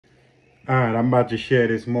All right, I'm about to share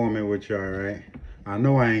this moment with y'all, right? I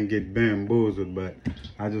know I ain't get bamboozled, but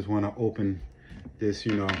I just want to open this,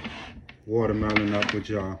 watermelon up with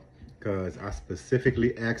y'all because I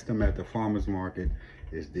specifically asked them at the farmer's market,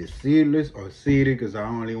 is this seedless or seeded? Because I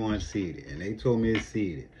only want seeded. And they told me it's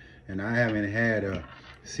seeded. And I haven't had a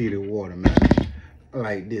seeded watermelon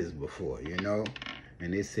like this before,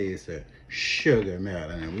 And they say it's a sugar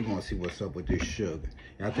melon, and we're going to see what's up with this sugar.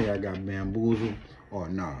 Y'all think I got bamboozled? Or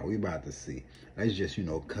nah, we about to see. Let's just,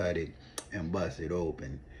 cut it and bust it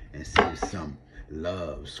open and see if some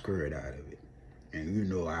love squirt out of it.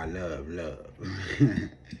 And I love love.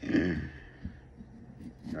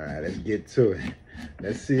 All right, let's get to it.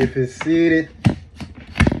 Let's see if it's seeded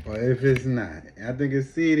or if it's not. I think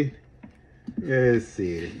it's seeded. Yeah, it's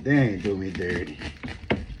seeded. They ain't do me dirty.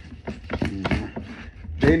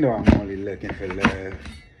 They know I'm only looking for love.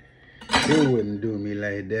 They wouldn't do me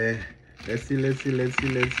like that. Let's see.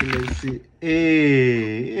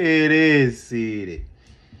 Hey, it is seeded.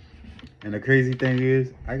 And the crazy thing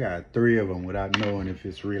is, I got 3 of them without knowing if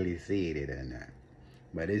it's really seeded or not.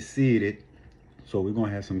 But it's seeded. So we're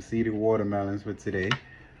going to have some seeded watermelons for today.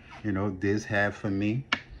 This half for me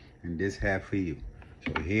and this half for you.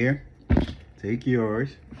 So here, take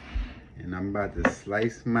yours. And I'm about to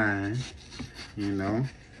slice mine, in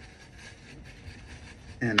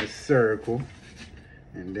a circle.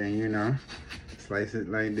 And then, slice it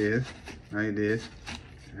like this, and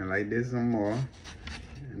like this some more.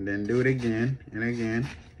 And then do it again, and again,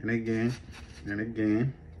 and again, and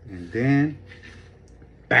again. And then,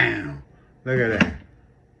 bam! Look at that.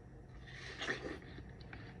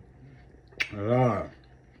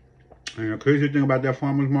 And the crazy thing about that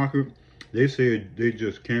farmer's market, they say they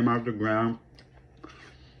just came out the ground.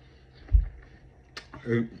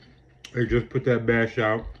 They just put that batch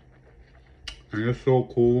out. And it's so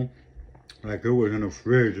cool. Like it was in a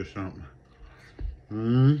fridge or something.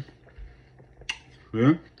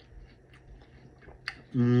 See?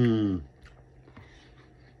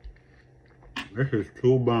 This is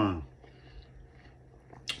too bomb.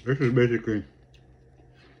 This is basically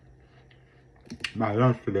my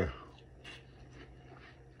lunch today.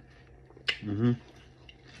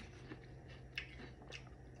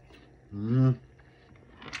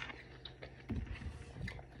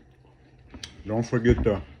 Don't forget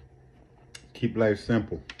to keep life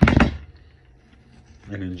simple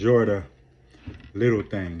and enjoy the little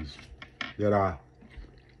things that are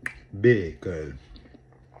big, because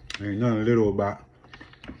ain't nothing little about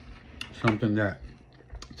something that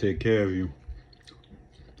take care of you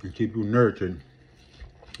and keep you nurtured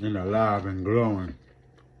and alive and glowing.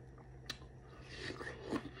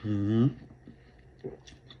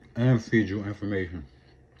 And feed you information.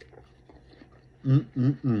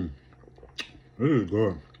 This is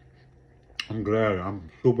good. I'm glad. I'm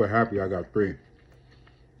super happy I got 3.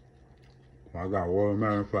 I got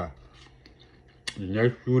watermelon for the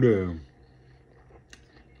next few days.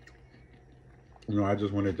 I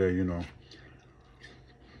just wanted to,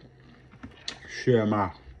 share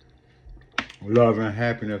my love and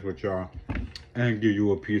happiness with y'all and give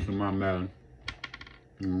you a piece of my melon.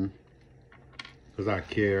 Because I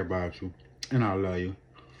care about you and I love you.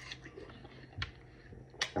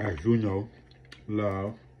 As you know,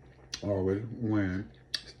 love always wins.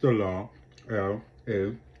 Still law,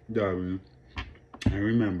 L-A-W. And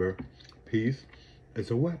remember, peace is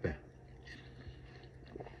a weapon.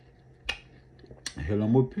 Hit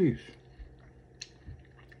them with peace.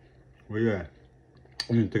 Where you at?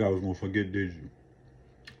 You didn't think I was going to forget, did you?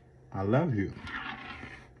 I love you.